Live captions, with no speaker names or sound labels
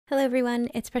Hello everyone,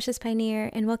 it's Precious Pioneer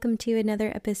and welcome to another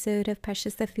episode of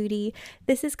Precious the Foodie.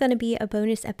 This is going to be a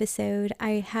bonus episode.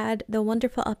 I had the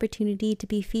wonderful opportunity to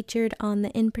be featured on the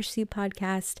In Pursuit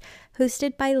podcast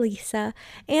hosted by Lisa,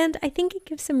 and I think it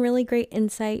gives some really great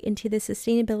insight into the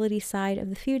sustainability side of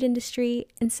the food industry,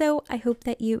 and so I hope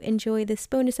that you enjoy this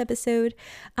bonus episode.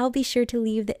 I'll be sure to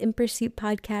leave the In Pursuit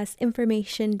podcast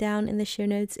information down in the show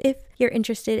notes if you're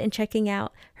interested in checking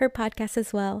out her podcast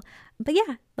as well. But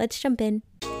yeah, let's jump in.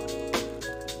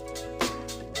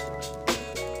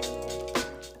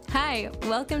 Hi,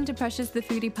 welcome to Precious the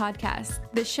Foodie podcast,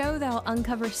 the show that will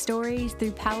uncover stories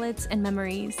through palates and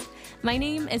memories. My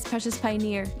name is Precious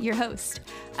Pioneer, your host.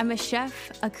 I'm a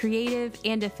chef, a creative,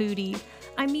 and a foodie.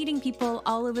 I'm meeting people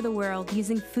all over the world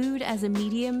using food as a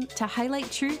medium to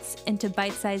highlight truths into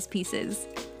bite-sized pieces.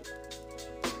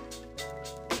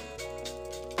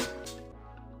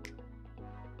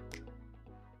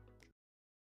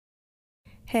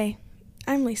 Hey,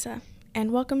 I'm Lisa,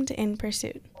 and welcome to In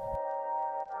Pursuit.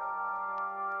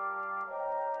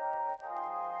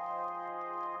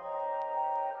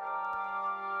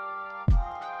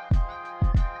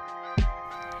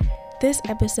 This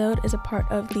episode is a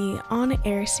part of the On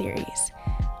Air series.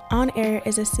 On Air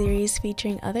is a series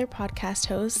featuring other podcast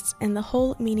hosts, and the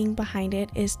whole meaning behind it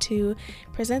is to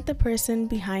present the person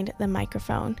behind the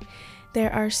microphone.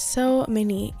 There are so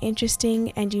many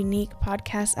interesting and unique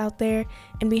podcasts out there,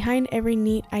 and behind every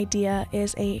neat idea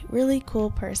is a really cool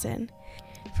person.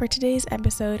 For today's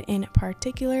episode in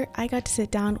particular, I got to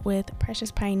sit down with Precious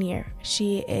Pioneer.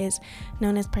 She is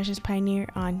known as Precious Pioneer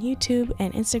on YouTube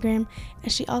and Instagram,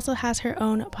 and she also has her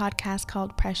own podcast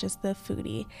called Precious the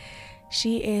Foodie.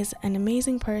 She is an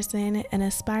amazing person, an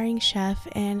aspiring chef,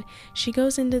 and she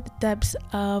goes into the depths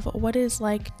of what it is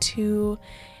like to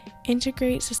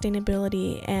integrate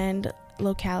sustainability and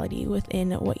locality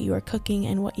within what you are cooking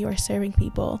and what you are serving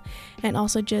people, and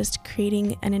also just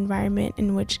creating an environment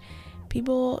in which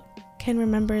people can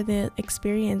remember the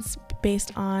experience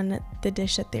based on the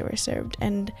dish that they were served,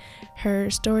 and her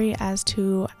story as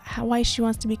to why she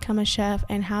wants to become a chef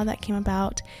and how that came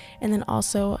about, and then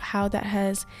also how that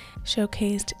has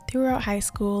showcased throughout high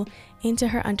school into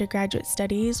her undergraduate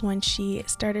studies when she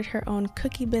started her own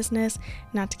cookie business,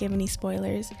 not to give any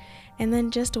spoilers, and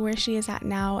then just where she is at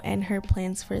now and her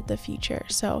plans for the future.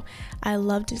 So I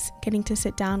loved getting to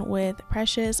sit down with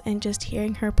Precious and just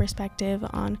hearing her perspective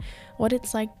on what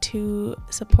it's like to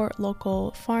support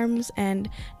local farms and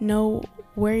know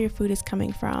where your food is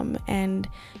coming from, and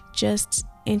just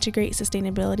integrate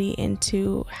sustainability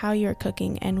into how you're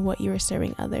cooking and what you are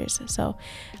serving others. So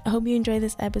I hope you enjoy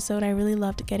this episode. I really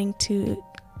loved getting to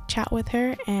chat with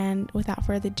her, and without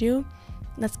further ado,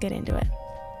 let's get into it.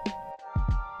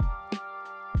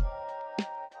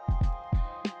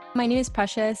 My name is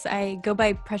Precious. I go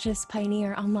by Precious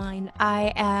Pioneer online.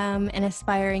 I am an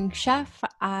aspiring chef.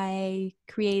 I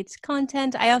create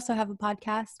content. I also have a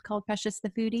podcast called Precious the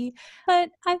Foodie, but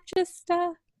I've just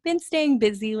been staying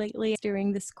busy lately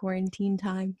during this quarantine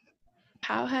time.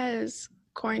 How has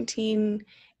quarantine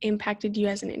impacted you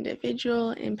as an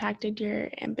individual, impacted your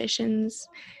ambitions?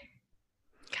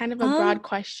 Kind of a broad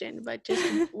question, but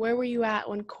just where were you at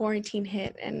when quarantine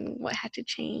hit and what had to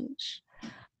change?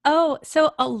 Oh,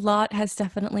 so a lot has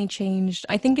definitely changed.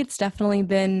 I think it's definitely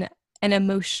been an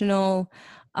emotional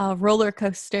roller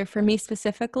coaster for me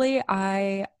specifically.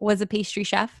 I was a pastry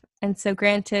chef, and so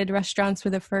granted, restaurants were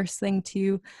the first thing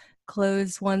to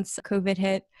close once COVID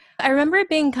hit. I remember it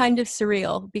being kind of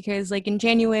surreal because, like, in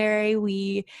January,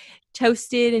 we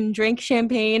toasted and drank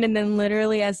champagne, and then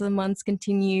literally as the months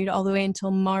continued all the way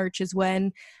until March is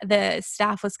when the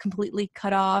staff was completely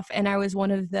cut off, and I was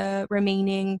one of the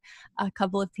remaining a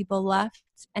couple of people left,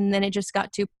 and then it just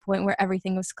got to a point where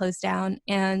everything was closed down.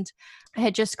 And I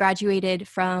had just graduated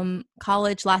from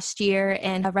college last year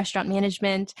in restaurant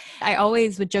management. I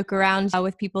always would joke around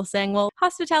with people saying, well,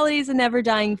 hospitality is a never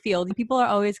dying field. People are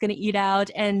always going to eat out,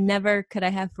 and never could I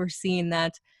have foreseen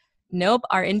that. Nope,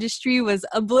 our industry was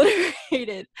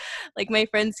obliterated. Like, my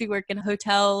friends who work in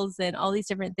hotels and all these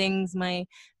different things, my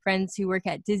friends who work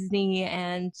at Disney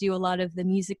and do a lot of the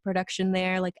music production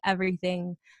there, like,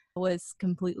 everything was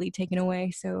completely taken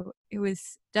away. So it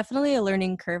was definitely a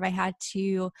learning curve. I had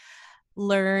to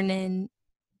learn and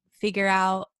figure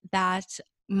out that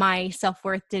my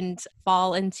self-worth didn't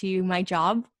fall into my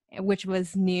job, which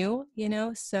was new,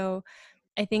 So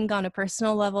I think on a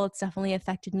personal level, it's definitely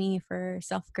affected me for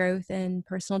self growth and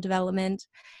personal development.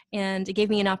 And it gave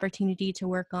me an opportunity to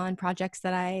work on projects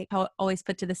that I always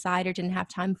put to the side or didn't have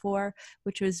time for,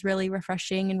 which was really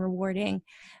refreshing and rewarding.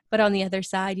 But on the other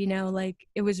side, like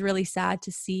it was really sad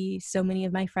to see so many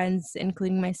of my friends,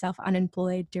 including myself,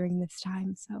 unemployed during this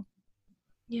time. So,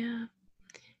 Yeah.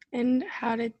 And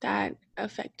how did that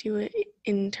affect you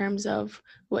in terms of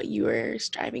what you were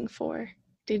striving for?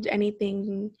 Did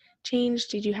anything change?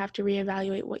 Did you have to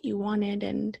reevaluate what you wanted?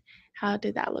 And how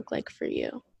did that look like for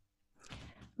you?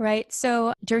 right.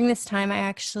 So during this time, I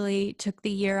actually took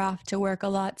the year off to work a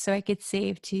lot so I could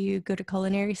save to go to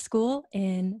culinary school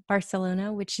in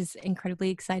Barcelona, which is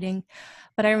incredibly exciting.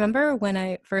 But I remember when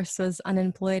I first was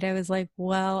unemployed, I was like,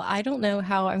 well, I don't know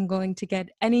how I'm going to get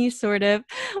any sort of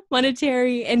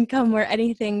monetary income or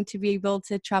anything to be able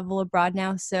to travel abroad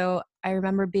now. So I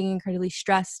remember being incredibly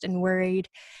stressed and worried.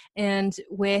 And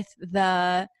with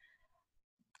the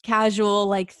casual,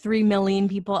 like 3 million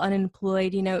people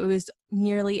unemployed, it was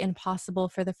nearly impossible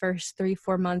for the first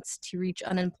 3-4 months to reach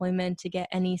unemployment to get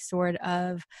any sort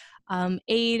of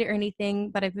aid or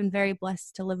anything. But I've been very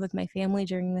blessed to live with my family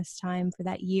during this time for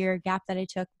that year gap that I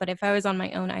took. But if I was on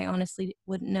my own, I honestly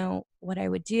wouldn't know what I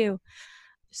would do.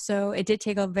 So it did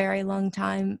take a very long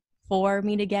time for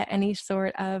me to get any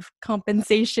sort of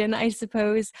compensation, I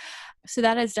suppose. So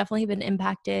that has definitely been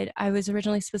impacted. I was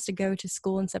originally supposed to go to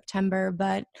school in September,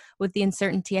 but with the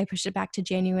uncertainty, I pushed it back to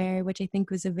January, which I think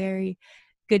was a very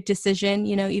good decision,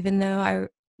 even though I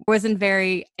wasn't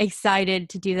very excited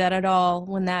to do that at all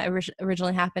when that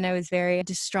originally happened. I was very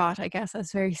distraught, I guess. I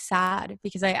was very sad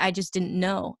because I just didn't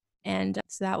know. And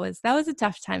so that was a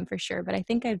tough time for sure. But I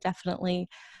think I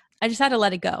just had to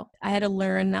let it go. I had to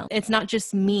learn that it's not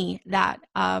just me that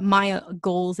my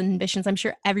goals and ambitions. I'm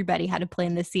sure everybody had a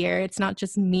plan this year. It's not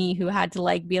just me who had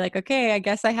to be like, okay, I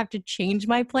guess I have to change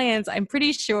my plans. I'm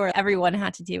pretty sure everyone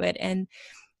had to do it. And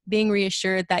being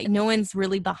reassured that no one's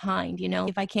really behind,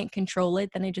 if I can't control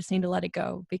it, then I just need to let it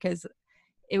go because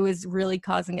it was really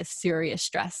causing a serious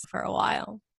stress for a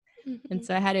while. And Mhm.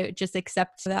 so I had to just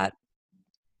accept that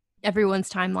everyone's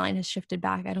timeline has shifted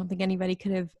back. I don't think anybody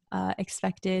could have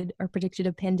expected or predicted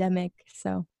a pandemic.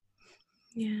 So,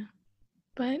 Yeah.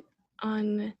 But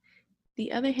on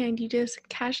the other hand, you just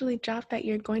casually dropped that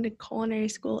you're going to culinary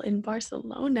school in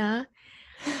Barcelona.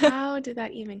 How did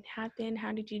that even happen?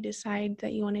 How did you decide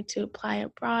that you wanted to apply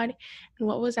abroad? And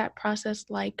what was that process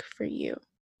like for you?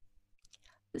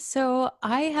 so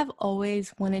I have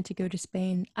always wanted to go to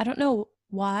Spain. I don't know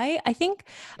why. I think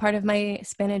part of my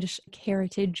Spanish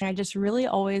heritage, I just really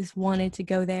always wanted to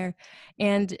go there.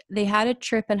 And they had a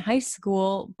trip in high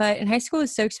school, but in high school it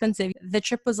was so expensive. The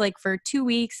trip was like for 2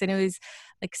 weeks and it was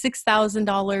like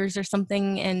 $6,000 or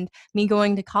something. And me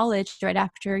going to college right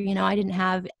after, I didn't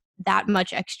have that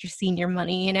much extra senior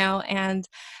money, and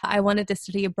I wanted to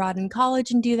study abroad in college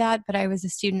and do that, but I was a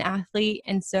student athlete.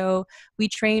 And so we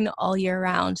train all year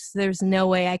round. So there's no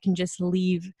way I can just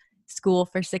leave school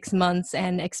for 6 months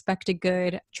and expect a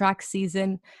good track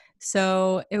season.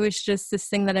 So it was just this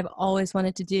thing that I've always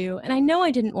wanted to do. And I know I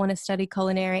didn't want to study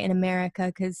culinary in America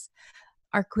because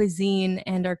our cuisine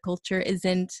and our culture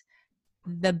isn't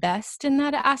the best in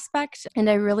that aspect. And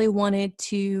I really wanted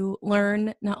to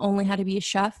learn not only how to be a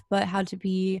chef, but how to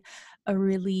be a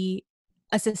really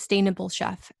a sustainable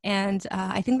chef. And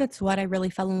I think that's what I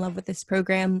really fell in love with this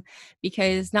program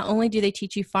because not only do they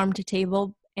teach you farm to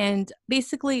table, and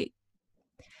basically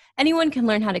anyone can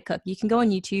learn how to cook. You can go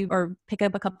on YouTube or pick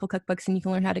up a couple cookbooks and you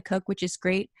can learn how to cook, which is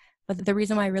great. But the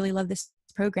reason why I really love this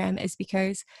program is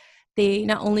because they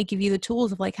not only give you the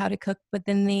tools of how to cook, but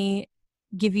then they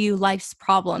give you life's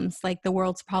problems, like the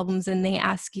world's problems, and they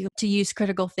ask you to use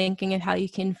critical thinking of how you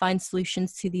can find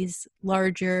solutions to these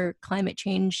larger climate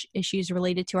change issues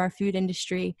related to our food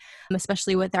industry,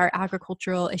 especially with our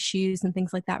agricultural issues and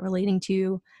things like that relating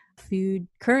to food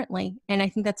currently. And I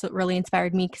think that's what really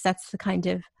inspired me because that's the kind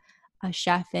of a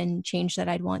chef and change that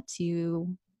I'd want to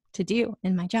do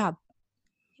in my job.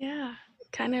 Yeah,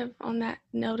 kind of on that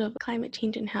note of climate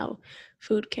change and how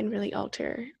food can really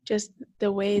alter just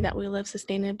the way that we live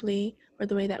sustainably or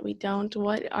the way that we don't.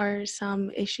 What are some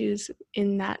issues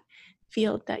in that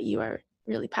field that you are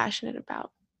really passionate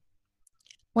about?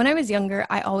 When I was younger,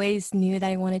 I always knew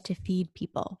that I wanted to feed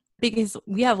people because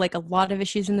we have a lot of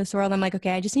issues in this world. I'm like,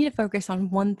 okay, I just need to focus on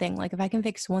one thing. Like if I can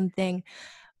fix one thing,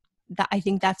 that I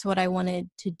think that's what I wanted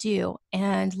to do.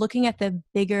 And looking at the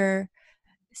bigger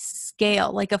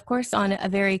scale, of course on a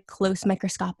very close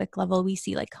microscopic level, we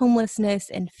see homelessness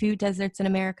and food deserts in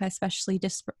America, especially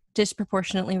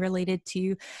disproportionately related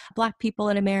to Black people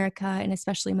in America and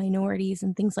especially minorities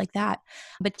and things like that.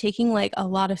 But taking like a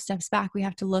lot of steps back, we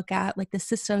have to look at like the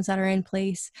systems that are in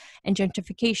place and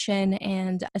gentrification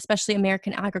and especially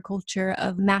American agriculture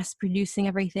of mass producing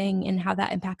everything and how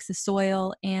that impacts the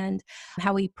soil and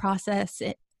how we process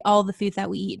it. All the food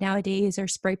that we eat nowadays or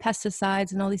spray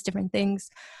pesticides and all these different things.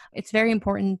 It's very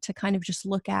important to kind of just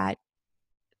look at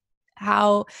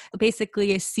how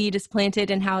basically a seed is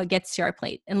planted and how it gets to our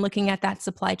plate and looking at that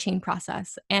supply chain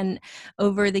process. And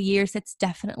over the years, it's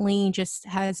definitely just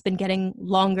has been getting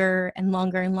longer and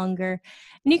longer and longer.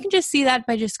 And you can just see that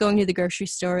by just going to the grocery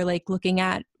store, like looking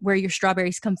at where your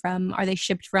strawberries come from. Are they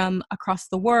shipped from across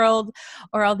the world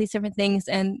or all these different things?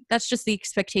 And that's just the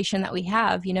expectation that we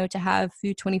have, to have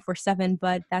food 24/7,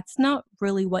 but that's not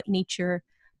really what nature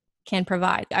can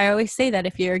provide. I always say that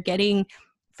if you're getting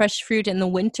fresh fruit in the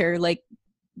winter, like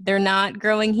they're not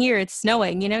growing here, it's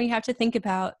snowing, you have to think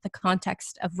about the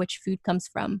context of which food comes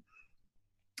from.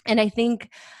 And I think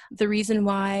the reason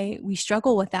why we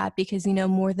struggle with that, because,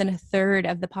 more than a third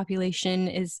of the population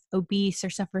is obese or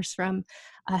suffers from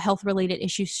health related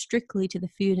issues strictly to the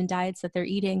food and diets that they're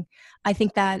eating. I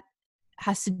think that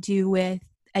has to do with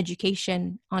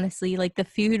education, honestly. Like the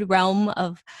food realm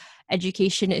of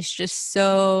education is just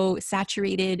so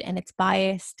saturated and it's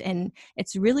biased and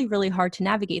it's really, really hard to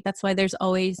navigate. That's why there's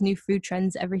always new food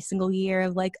trends every single year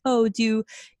of like, oh, do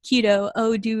keto,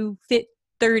 oh, do fit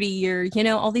 30 or,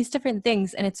 all these different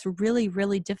things. And it's really,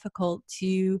 really difficult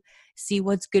to see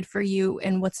what's good for you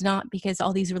and what's not because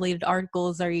all these related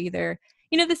articles are either,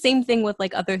 the same thing with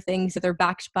like other things that they're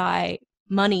backed by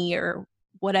money or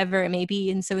whatever it may be.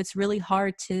 And so it's really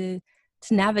hard to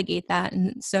navigate that.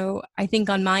 And so I think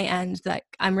on my end that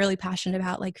I'm really passionate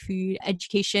about like food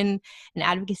education and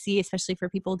advocacy, especially for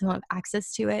people who don't have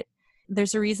access to it.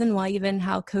 There's a reason why even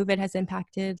how COVID has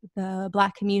impacted the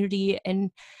Black community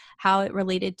and how it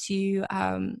related to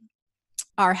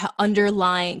our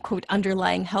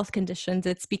underlying health conditions.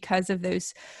 It's because of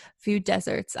those food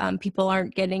deserts. People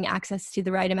aren't getting access to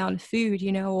the right amount of food,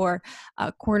 or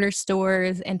corner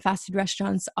stores and fast food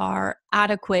restaurants are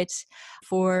adequate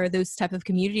for those type of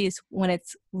communities when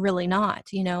it's really not.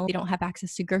 They don't have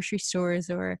access to grocery stores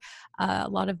or a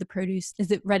lot of the produce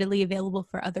isn't readily available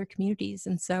for other communities.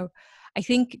 And so I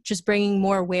think just bringing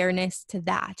more awareness to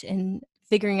that and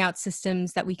figuring out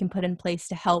systems that we can put in place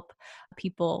to help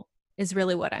people is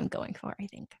really what I'm going for, I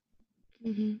think.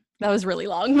 Mm-hmm. That was really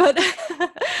long, but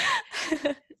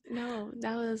no,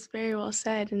 that was very well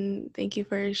said. And thank you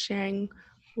for sharing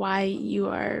why you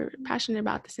are passionate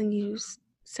about this. And you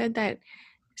said that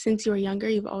since you were younger,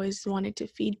 you've always wanted to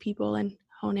feed people and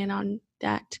hone in on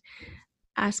that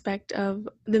aspect of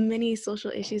the many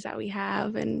social issues that we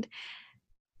have. And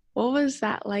what was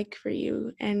that like for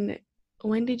you? And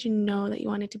when did you know that you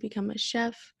wanted to become a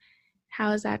chef?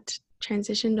 How has that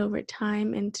transitioned over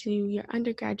time into your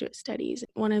undergraduate studies?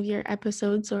 One of your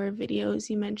episodes or videos,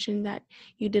 you mentioned that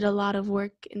you did a lot of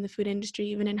work in the food industry,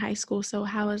 even in high school. So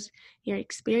how has your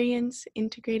experience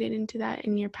integrated into that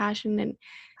and your passion? And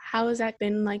how has that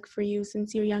been like for you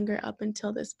since you're younger up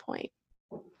until this point?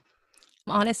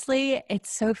 Honestly,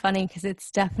 it's so funny because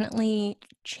it's definitely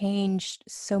changed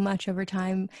so much over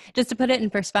time. Just to put it in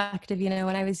perspective,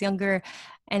 when I was younger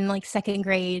and like second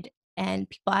grade, and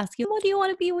people ask you, what do you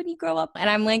want to be when you grow up? And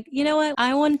I'm like, you know what?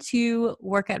 I want to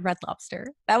work at Red Lobster.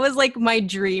 That was like my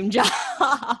dream job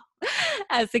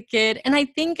as a kid. And I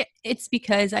think it's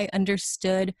because I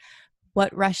understood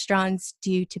what restaurants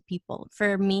do to people.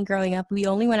 For me growing up, we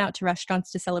only went out to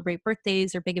restaurants to celebrate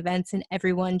birthdays or big events, and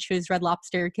everyone chose Red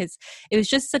Lobster because it was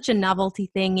just such a novelty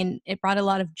thing and it brought a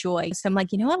lot of joy. So I'm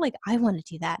like, you know what? Like, I want to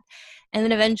do that. And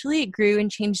then eventually it grew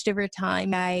and changed over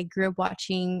time. I grew up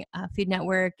watching Food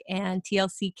Network and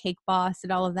TLC Cake Boss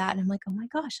and all of that. And I'm like, oh my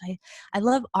gosh, I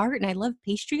love art and I love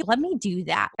pastry. Let me do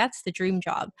that. That's the dream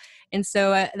job. And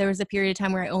so there was a period of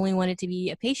time where I only wanted to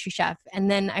be a pastry chef.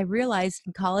 And then I realized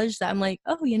in college that I'm like,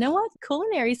 oh, you know what?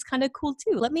 Culinary is kind of cool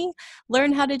too. Let me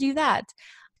learn how to do that.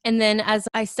 And then as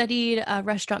I studied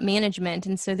restaurant management,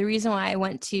 and so the reason why I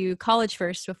went to college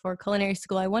first before culinary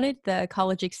school, I wanted the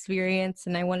college experience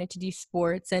and I wanted to do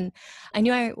sports. And I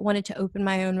knew I wanted to open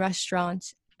my own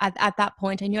restaurant. At that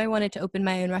point, I knew I wanted to open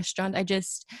my own restaurant. I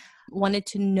just wanted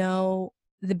to know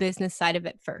the business side of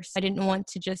it first. I didn't want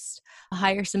to just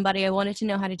hire somebody. I wanted to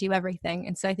know how to do everything.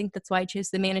 And so I think that's why I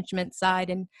chose the management side.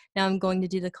 And now I'm going to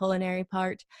do the culinary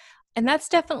part. And that's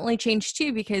definitely changed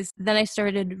too, because then I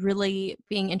started really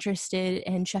being interested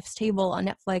in Chef's Table on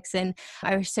Netflix. And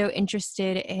I was so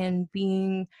interested in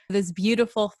being those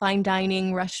beautiful fine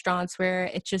dining restaurants where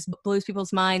it just blows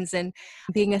people's minds. And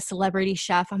being a celebrity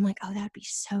chef, I'm like, oh, that'd be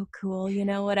so cool,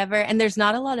 whatever. And there's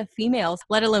not a lot of females,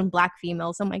 let alone Black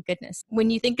females. Oh my goodness. When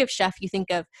you think of chef, you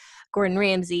think of Gordon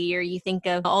Ramsay, or you think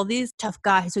of all these tough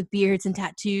guys with beards and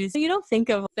tattoos. You don't think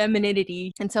of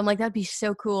femininity. And so I'm like, that'd be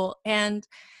so cool. And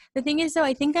the thing is, though,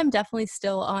 I think I'm definitely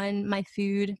still on my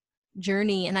food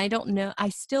journey, and I don't know. I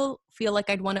still feel like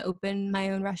I'd want to open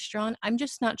my own restaurant. I'm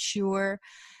just not sure.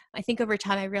 I think over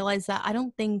time I realized that I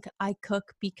don't think I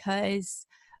cook because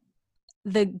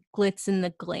the glitz and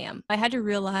the glam. I had to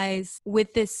realize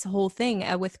with this whole thing,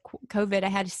 with COVID, I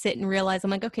had to sit and realize,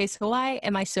 I'm like, okay, so why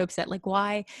am I so upset? Like,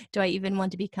 why do I even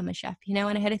want to become a chef? And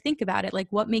I had to think about it, like,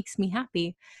 what makes me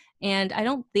happy? And I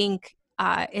don't think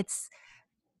it's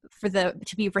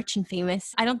to be rich and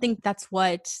famous. I don't think that's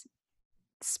what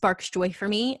sparks joy for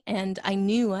me. And I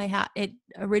knew it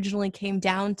originally came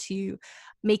down to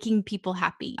making people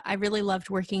happy. I really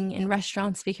loved working in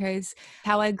restaurants because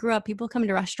how I grew up, people come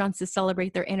to restaurants to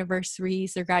celebrate their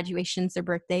anniversaries, their graduations, their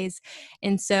birthdays.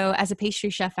 And so as a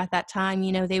pastry chef at that time,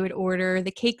 they would order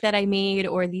the cake that I made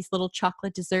or these little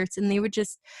chocolate desserts, and they would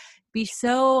just be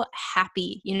so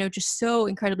happy, just so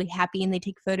incredibly happy. And they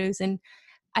take photos, and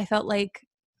I felt like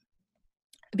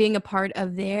being a part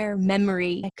of their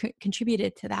memory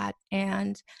contributed to that.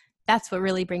 And that's what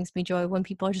really brings me joy, when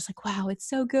people are just like, wow, it's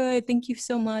so good, thank you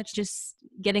so much. Just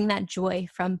getting that joy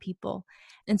from people.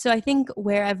 And so I think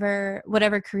whatever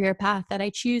career path that I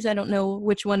choose, I don't know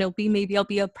which one it'll be. Maybe I'll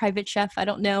be a private chef, I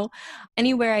don't know.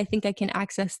 Anywhere I think I can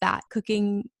access that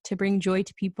cooking to bring joy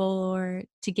to people or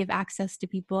to give access to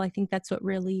people, I think that's what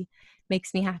really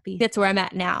makes me happy. That's where I'm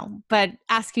at now. But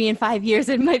ask me in 5 years,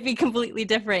 it might be completely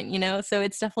different, So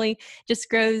it's definitely just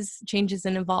grows, changes,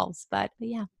 and evolves. But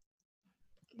yeah.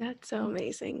 That's so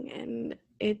amazing. And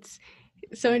it's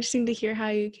so interesting to hear how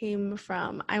you came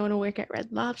from, I want to work at Red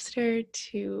Lobster,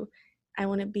 to I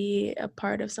want to be a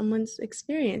part of someone's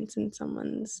experience and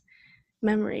someone's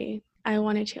memory. I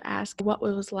wanted to ask what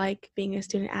it was like being a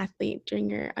student athlete during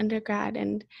your undergrad,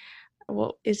 and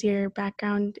what is your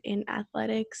background in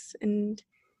athletics, and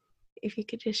if you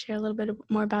could just share a little bit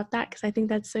more about that, because I think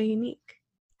that's so unique.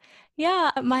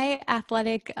 Yeah, my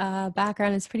athletic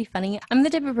background is pretty funny. I'm the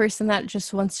type of person that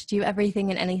just wants to do everything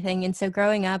and anything. And so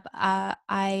growing up,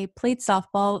 I played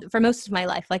softball for most of my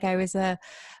life. Like, I was a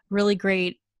really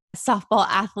great softball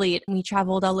athlete, and we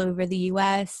traveled all over the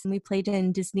US, and we played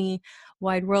in Disney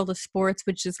Wide World of Sports,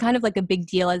 which is kind of like a big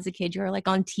deal as a kid. You're like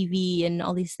on TV and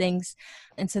all these things.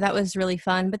 And so that was really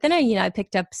fun. But then I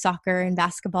picked up soccer and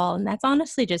basketball, and that's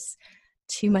honestly just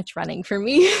too much running for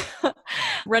me.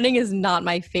 Running is not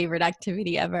my favorite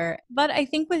activity ever. But I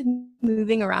think with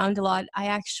moving around a lot,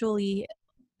 I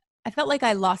felt like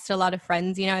I lost a lot of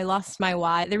friends. I lost my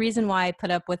why. The reason why I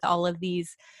put up with all of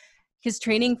these, because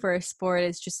training for a sport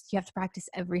is just, you have to practice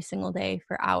every single day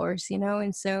for hours,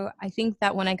 And so I think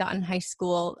that when I got in high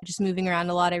school, just moving around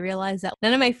a lot, I realized that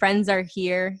none of my friends are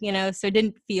here, so it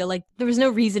didn't feel like there was no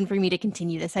reason for me to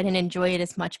continue this. I didn't enjoy it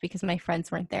as much because my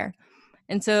friends weren't there.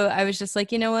 And so I was just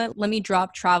like, you know what, let me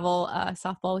drop travel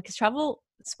softball, because travel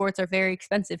sports are very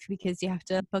expensive because you have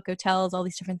to book hotels, all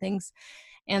these different things.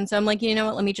 And so I'm like, you know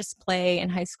what, let me just play in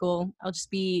high school. I'll just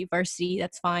be varsity.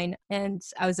 That's fine. And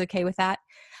I was okay with that.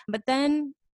 But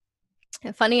then,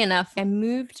 funny enough, I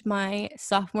moved my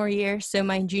sophomore year. So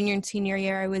my junior and senior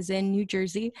year, I was in New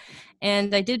Jersey,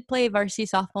 and I did play varsity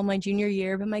softball my junior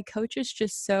year, but my coach is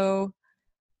just so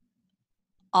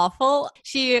awful.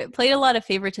 She played a lot of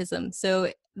favoritism.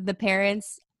 So the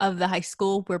parents of the high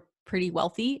school were pretty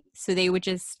wealthy. So they would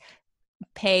just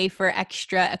pay for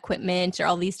extra equipment or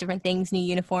all these different things, new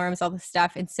uniforms, all this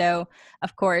stuff. And so,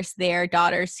 of course, their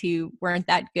daughters who weren't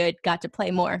that good got to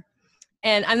play more.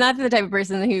 And I'm not the type of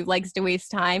person who likes to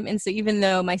waste time. And so even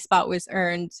though my spot was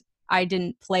earned, I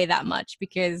didn't play that much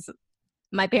because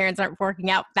my parents aren't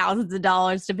forking out thousands of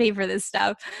dollars to pay for this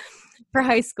stuff for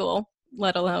high school,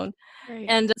 let alone. Right.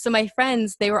 And so my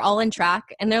friends, they were all in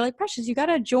track, and they're like, Precious, you got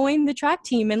to join the track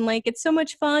team. And like, it's so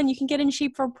much fun. You can get in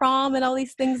shape for prom and all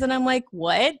these things. And I'm like,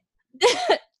 what?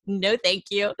 No,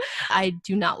 thank you. I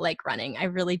do not like running. I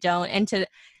really don't. And to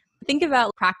think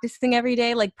about practicing every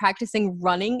day, like practicing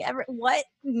running, what?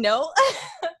 No.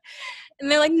 And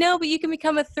they're like, no, but you can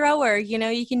become a thrower.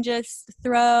 You can just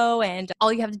throw, and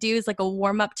all you have to do is like a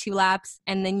warm up 2 laps,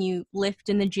 and then you lift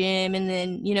in the gym, and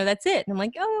then, that's it. And I'm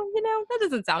like, oh, that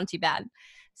doesn't sound too bad.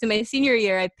 So my senior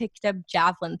year, I picked up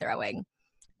javelin throwing,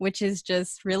 which is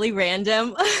just really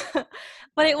random.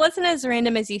 But it wasn't as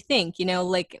random as you think,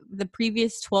 like the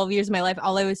previous 12 years of my life,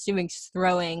 all I was doing is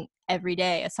throwing every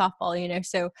day a softball,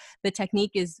 so the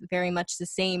technique is very much the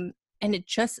same. And it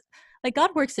just, like, God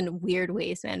works in weird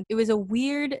ways, man. It was a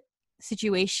weird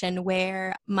situation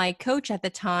where my coach at the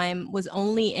time was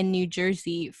only in New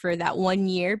Jersey for that 1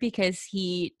 year because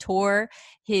he tore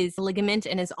his ligament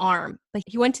in his arm. Like,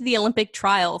 he went to the Olympic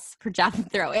trials for javelin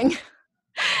throwing.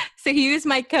 So he was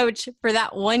my coach for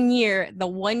that 1 year, the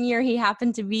 1 year he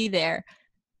happened to be there.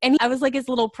 And I was like his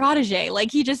little protege.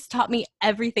 Like, he just taught me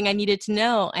everything I needed to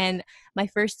know. And my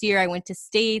first year I went to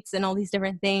states and all these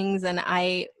different things. And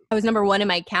I was number one in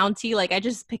my county. Like, I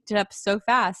just picked it up so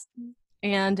fast.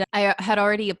 And I had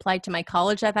already applied to my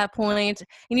college at that point.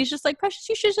 And he's just like, Precious,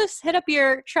 you should just hit up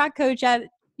your track coach at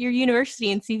your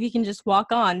university and see if you can just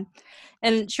walk on.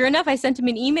 And sure enough, I sent him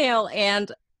an email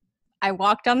and I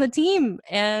walked on the team.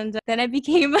 And then I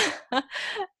became a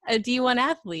D1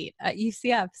 athlete at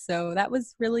UCF. So that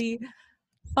was really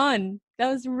fun.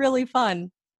 That was really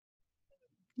fun.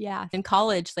 Yeah. In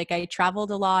college, like, I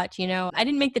traveled a lot, I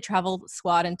didn't make the travel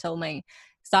squad until my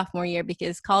sophomore year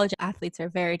because college athletes are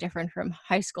very different from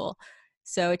high school.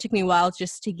 So it took me a while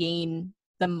just to gain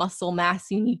the muscle mass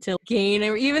you need to gain,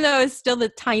 even though I was still the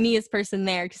tiniest person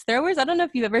there. Because throwers, I don't know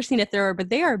if you've ever seen a thrower,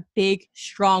 but they are big,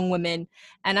 strong women.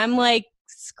 And I'm like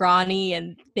scrawny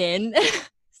and thin.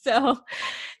 So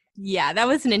yeah, that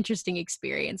was an interesting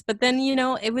experience. But then,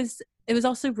 it was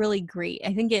also really great.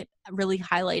 I think it really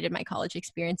highlighted my college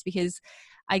experience because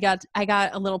I got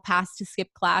a little pass to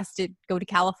skip class to go to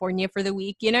California for the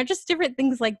week, just different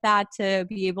things like that to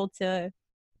be able to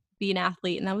be an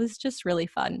athlete. And that was just really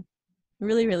fun.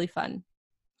 Really, really fun.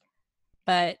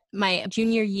 But my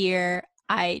junior year,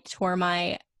 I tore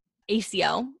my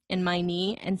ACL in my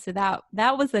knee. And so that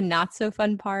was the not so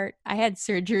fun part. I had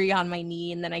surgery on my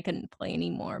knee and then I couldn't play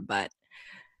anymore, but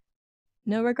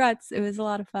no regrets. It was a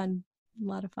lot of fun. A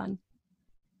lot of fun.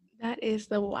 That is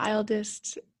the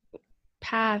wildest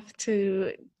path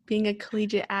to being a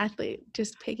collegiate athlete,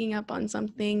 just picking up on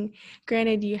something.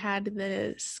 Granted, you had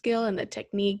the skill and the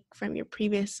technique from your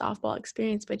previous softball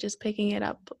experience, but just picking it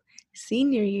up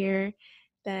senior year,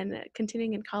 then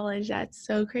continuing in college, that's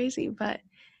so crazy. But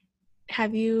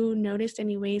have you noticed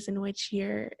any ways in which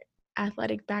your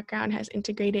athletic background has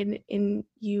integrated in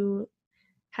you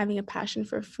having a passion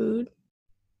for food?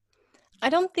 I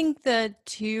don't think the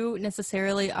two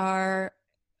necessarily are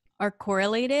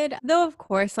correlated, though of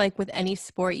course, like with any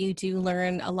sport, you do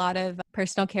learn a lot of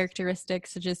personal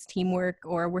characteristics such as teamwork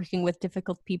or working with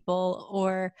difficult people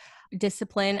or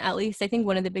discipline. At least I think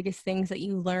one of the biggest things that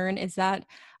you learn is that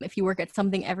if you work at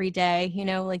something every day,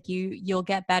 like you'll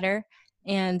get better.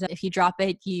 And if you drop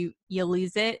it, you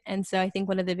lose it. And so I think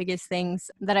one of the biggest things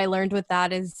that I learned with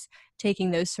that is taking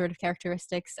those sort of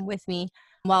characteristics with me.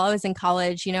 While I was in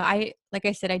college, like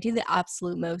I said, I do the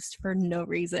absolute most for no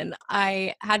reason.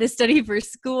 I had to study for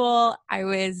school. I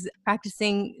was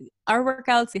practicing our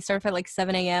workouts. They start at like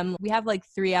 7 a.m. We have like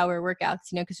 3-hour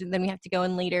workouts, because then we have to go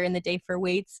in later in the day for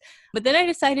weights. But then I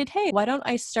decided, hey, why don't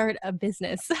I start a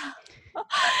business?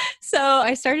 So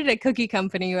I started a cookie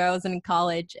company while I was in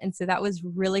college. And so that was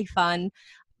really fun,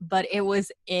 but it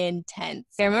was intense.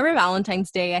 I remember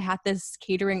Valentine's Day, I had this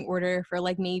catering order for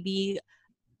like maybe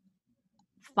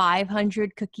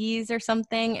 500 cookies or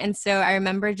something. And so I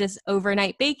remember just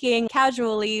overnight baking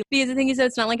casually, because the thing is,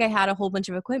 it's not like I had a whole bunch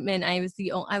of equipment. I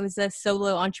was a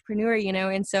solo entrepreneur,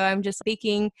 and so I'm just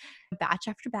baking batch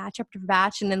after batch after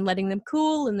batch and then letting them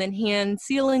cool and then hand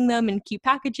sealing them and keep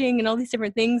packaging and all these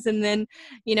different things. And then,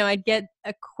 I'd get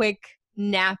a quick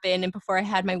nap in and before I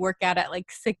had my workout at like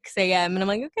 6 a.m. and I'm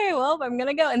like, okay, well, I'm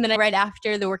gonna go. And then right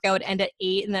after the workout would end at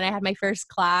 8 and then I had my first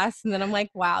class and then I'm like,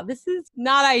 wow, this is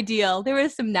not ideal. There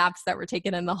was some naps that were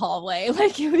taken in the hallway.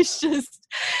 Like, it was just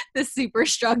the super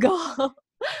struggle.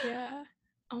 Yeah.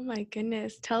 Oh my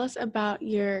goodness. Tell us about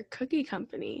your cookie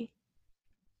company.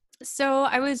 So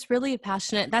I was really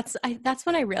passionate. That's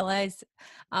when I realized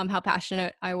how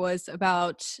passionate I was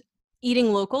about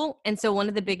eating local. And so one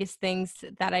of the biggest things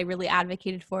that I really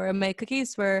advocated for, my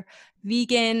cookies were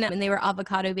vegan and they were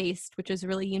avocado based, which was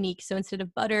really unique. So instead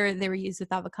of butter, they were used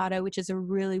with avocado, which is a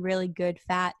really, really good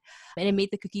fat. And it made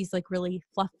the cookies like really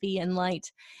fluffy and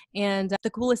light. And the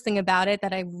coolest thing about it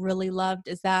that I really loved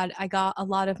is that I got a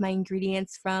lot of my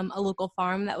ingredients from a local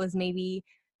farm that was maybe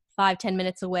 5-10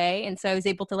 minutes away. And so I was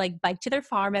able to like bike to their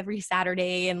farm every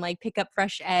Saturday and like pick up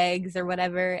fresh eggs or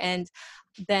whatever. And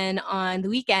then on the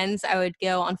weekends, I would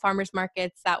go on farmers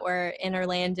markets that were in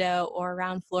Orlando or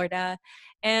around Florida.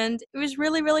 And it was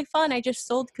really, really fun. I just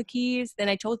sold cookies. Then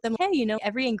I told them, hey,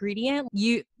 every ingredient,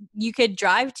 you could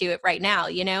drive to it right now,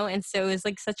 And so it was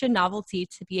like such a novelty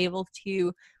to be able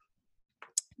to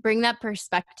bring that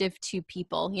perspective to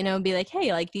people, be like,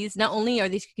 hey, like these, not only are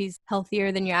these cookies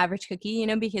healthier than your average cookie,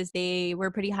 because they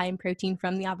were pretty high in protein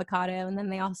from the avocado. And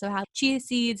then they also have chia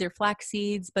seeds or flax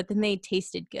seeds, but then they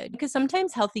tasted good because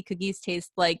sometimes healthy cookies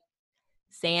taste like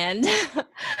sand.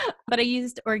 But I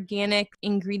used organic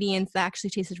ingredients that actually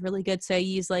tasted really good. So I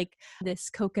used like this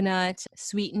coconut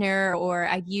sweetener, or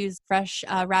I'd use fresh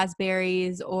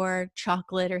raspberries or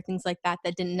chocolate or things like that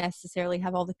didn't necessarily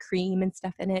have all the cream and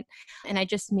stuff in it. And I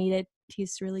just made it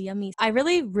taste really yummy. I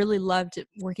really, really loved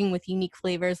working with unique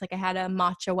flavors. Like I had a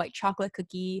matcha white chocolate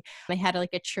cookie. I had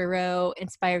like a churro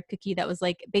inspired cookie that was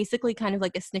like basically kind of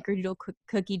like a snickerdoodle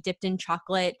cookie dipped in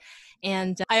chocolate.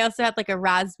 And I also had like a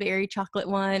raspberry chocolate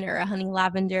one or a honey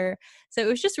lavender. So it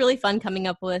was just really fun coming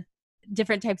up with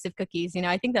different types of cookies.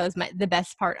 I think that was the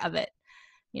best part of it,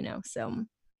 so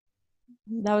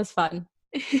that was fun.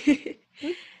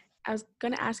 I was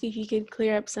going to ask you if you could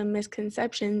clear up some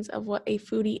misconceptions of what a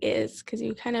foodie is, because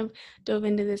you kind of dove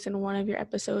into this in one of your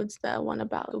episodes, the one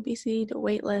about obesity, the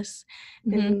weight loss,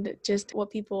 and just what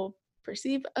people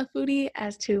perceive a foodie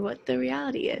as to what the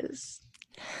reality is.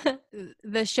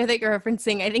 The show that you're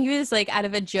referencing, I think it was like out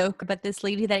of a joke, but this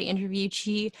lady that I interviewed,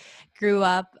 she grew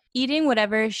up eating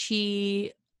whatever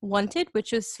she wanted,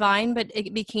 which was fine, but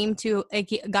it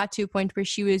got to a point where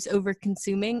she was over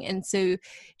consuming. And so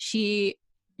she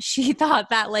thought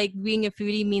that like being a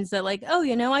foodie means that like, oh,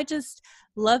 I just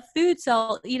love food, so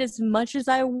I'll eat as much as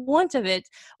I want of it,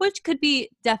 which could be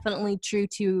definitely true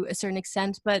to a certain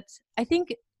extent. But I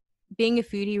think being a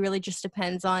foodie really just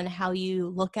depends on how you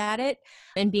look at it,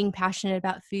 and being passionate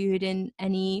about food in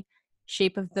any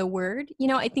shape of the word.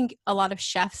 I think a lot of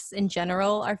chefs in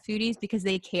general are foodies because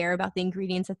they care about the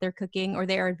ingredients that they're cooking, or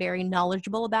they are very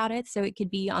knowledgeable about it. So it could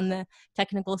be on the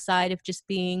technical side of just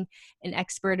being an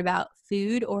expert about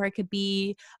food, or it could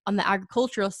be on the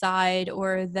agricultural side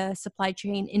or the supply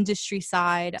chain industry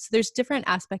side. So there's different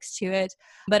aspects to it.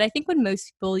 But I think when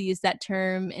most people use that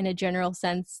term in a general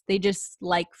sense, they just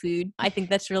like food. I think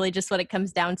that's really just what it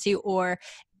comes down to. Or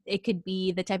it could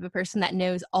be the type of person that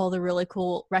knows all the really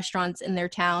cool restaurants in their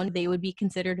town. They would be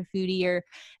considered a foodie, or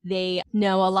they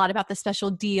know a lot about the special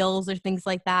deals or things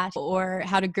like that, or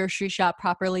how to grocery shop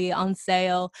properly on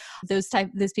sale. Those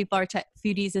people are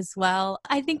foodies as well.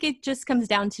 I think it just comes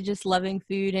down to just loving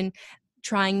food and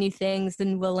trying new things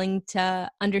and willing to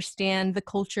understand the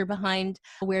culture behind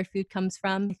where food comes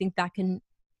from. I think that can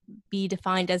be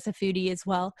defined as a foodie as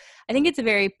well. I think it's a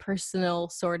very personal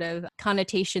sort of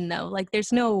connotation though. Like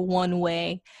there's no one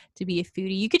way to be a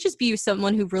foodie. You could just be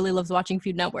someone who really loves watching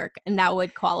Food Network, and that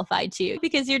would qualify too,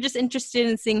 because you're just interested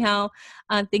in seeing how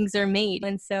things are made.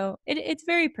 And so it's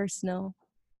very personal.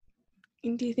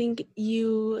 And do you think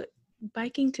you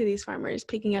biking to these farmers,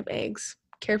 picking up eggs,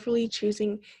 carefully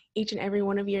choosing each and every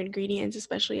one of your ingredients,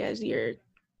 especially as you're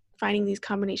finding these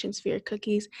combinations for your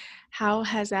cookies, how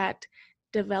has that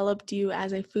developed you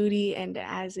as a foodie and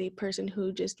as a person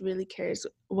who just really cares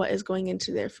what is going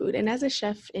into their food, and as a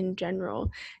chef in general?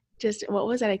 Just what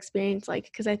was that experience like?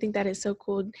 Because I think that is so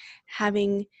cool,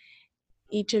 having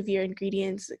each of your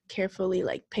ingredients carefully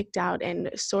like picked out and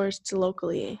sourced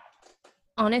locally.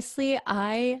 Honestly,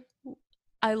 I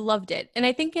loved it. And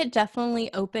I think it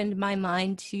definitely opened my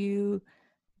mind to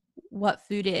what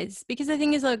food is, because the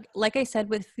thing is, like I said,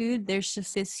 with food, there's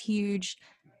just this huge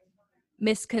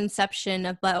misconception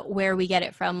about where we get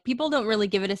it from. People don't really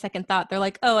give it a second thought. They're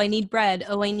like, oh, I need bread.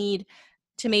 Oh, I need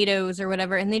tomatoes or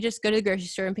whatever. And they just go to the grocery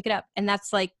store and pick it up. And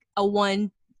that's like a one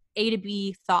A to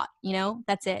B thought,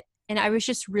 that's it. And I was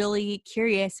just really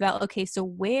curious about, okay, so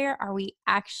where are we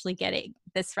actually getting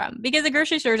this from? Because the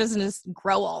grocery store doesn't just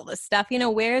grow all this stuff,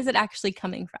 where is it actually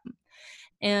coming from?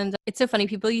 And it's so funny.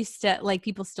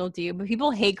 People still do, but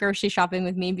people hate grocery shopping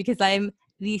with me because I'm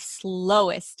the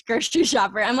slowest grocery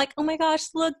shopper. I'm like, oh my gosh,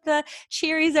 look, the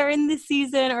cherries are in this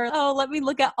season, or oh, let me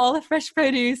look at all the fresh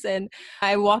produce. And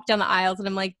I walk down the aisles and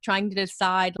I'm like trying to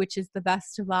decide which is the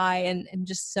best to buy, and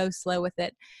just so slow with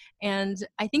it. And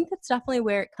I think that's definitely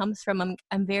where it comes from.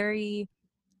 I'm very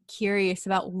curious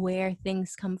about where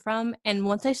things come from. And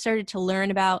once I started to learn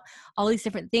about all these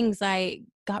different things, I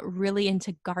got really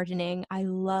into gardening. I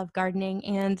love gardening,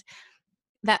 and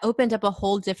that opened up a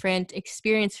whole different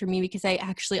experience for me because I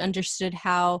actually understood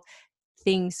how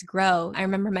things grow. I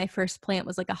remember my first plant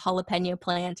was like a jalapeno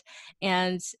plant,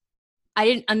 and I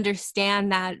didn't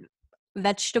understand that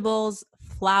vegetables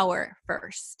flower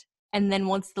first. And then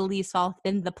once the leaves fall,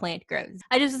 then the plant grows.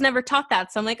 I just was never taught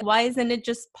that. So I'm like, why isn't it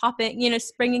just popping,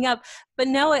 springing up? But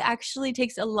no, it actually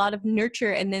takes a lot of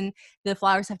nurture. And then the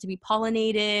flowers have to be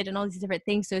pollinated and all these different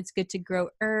things. So it's good to grow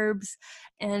herbs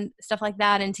and stuff like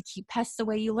that, and to keep pests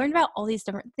away. You learn about all these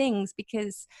different things,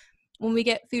 because when we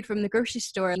get food from the grocery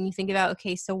store and you think about,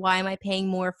 okay, so why am I paying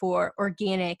more for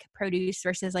organic produce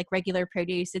versus like regular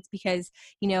produce? It's because,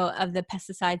 of the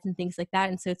pesticides and things like that.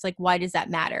 And so it's like, why does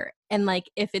that matter? And like,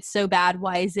 if it's so bad,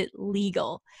 why is it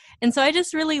legal? And so I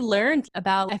just really learned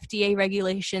about FDA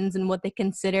regulations and what they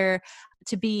consider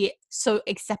to be so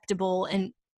acceptable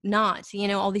and not,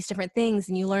 all these different things.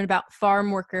 And you learn about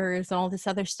farm workers and all this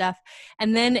other stuff.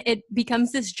 And then it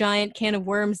becomes this giant can of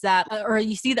worms that, or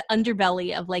you see the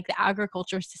underbelly of like the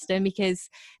agriculture system,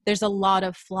 because there's a lot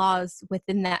of flaws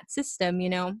within that system,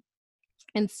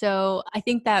 And so I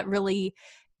think that really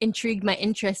intrigued my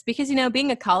interest, because, being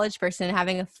a college person,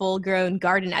 having a full grown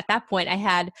garden at that point, I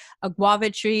had a guava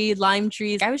tree, lime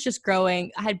trees. I was just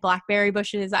growing. I had blackberry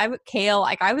bushes. I would kale.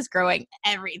 Like, I was growing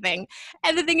everything.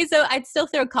 And the thing is, though, I'd still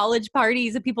throw college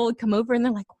parties and people would come over and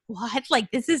they're like, what? Like,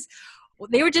 this is,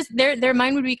 they were just, their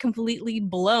mind would be completely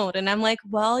blown. And I'm like,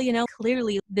 well,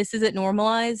 clearly this isn't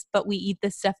normalized, but we eat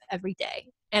this stuff every day.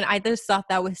 And I just thought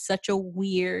that was such a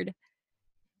weird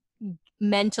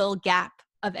mental gap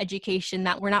of education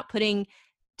that we're not putting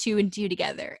two and two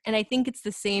together. And I think it's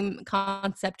the same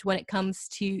concept when it comes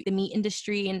to the meat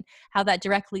industry and how that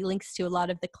directly links to a lot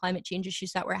of the climate change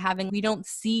issues that we're having. We don't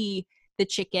see the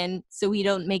chicken, so we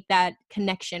don't make that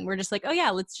connection. We're just like, oh yeah,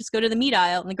 let's just go to the meat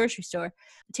aisle in the grocery store.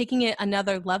 Taking it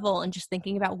another level and just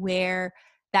thinking about where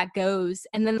that goes.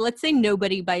 And then let's say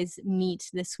nobody buys meat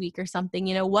this week or something,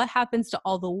 what happens to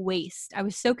all the waste? I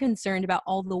was so concerned about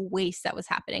all the waste that was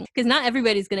happening, because not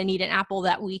everybody's going to need an apple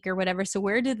that week or whatever. So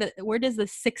where does the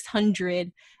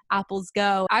 600 apples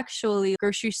go? Actually,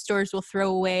 grocery stores will throw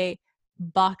away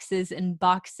boxes and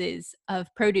boxes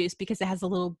of produce because it has a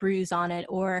little bruise on it,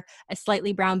 or a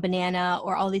slightly brown banana,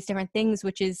 or all these different things,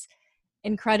 which is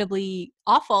incredibly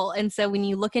awful. And so when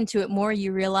you look into it more,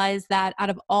 you realize that out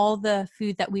of all the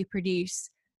food that we produce,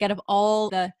 out of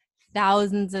all the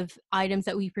thousands of items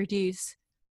that we produce,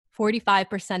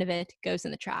 45% of it goes in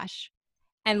the trash.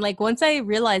 And like, once I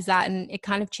realized that, and it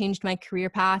kind of changed my career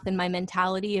path and my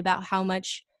mentality about how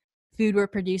much food we're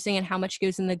producing and how much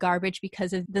goes in the garbage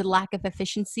because of the lack of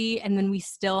efficiency. And then we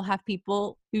still have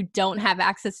people who don't have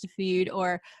access to food,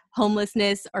 or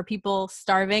homelessness, or people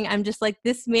starving. I'm just like,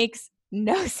 this makes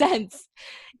no sense,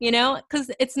 because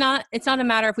it's not a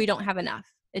matter of we don't have enough.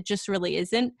 It just really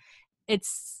isn't.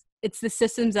 It's the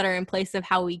systems that are in place of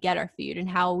how we get our food, and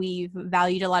how we've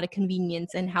valued a lot of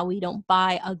convenience, and how we don't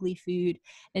buy ugly food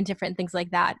and different things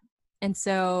like that. And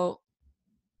so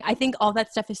I think all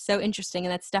that stuff is so interesting,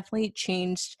 and that's definitely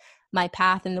changed my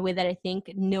path and the way that I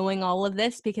think, knowing all of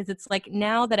this, because it's like,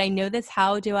 now that I know this,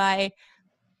 how do I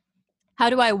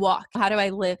walk? How do I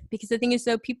live? Because the thing is,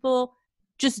 so people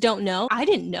just don't know. I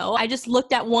didn't know. I just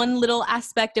looked at one little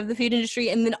aspect of the food industry,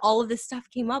 and then all of this stuff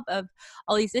came up of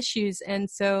all these issues. And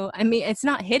so, I mean, it's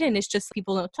not hidden. It's just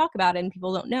people don't talk about it and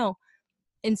people don't know.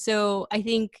 And so I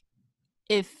think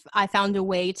if I found a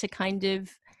way to kind of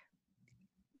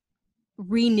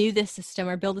renew this system,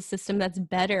 or build a system that's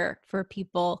better for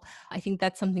people, I think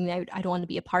that's something that I'd want to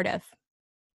be a part of.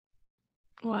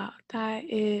 Wow, that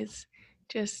is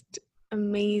just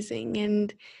amazing.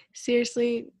 And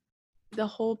seriously, the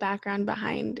whole background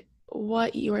behind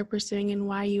what you are pursuing and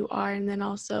why you are, and then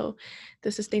also the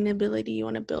sustainability you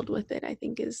want to build with it, I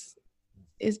think is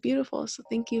beautiful. So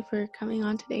thank you for coming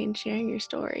on today and sharing your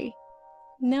story.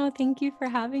 No, thank you for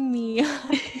having me.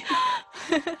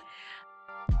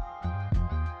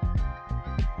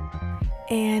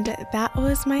 And that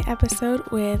was my episode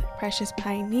with Precious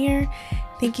Pioneer.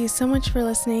 Thank you so much for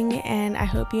listening, and I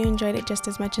hope you enjoyed it just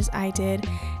as much as I did.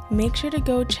 Make sure to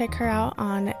go check her out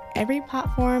on every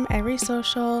platform, every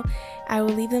social. I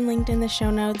will leave them linked in the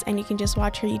show notes, and you can just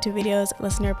watch her YouTube videos,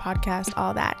 listen to her podcast,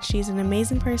 all that. She's an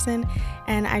amazing person,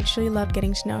 and I actually loved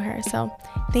getting to know her. So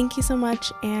thank you so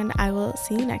much, and I will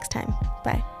see you next time.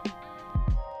 Bye.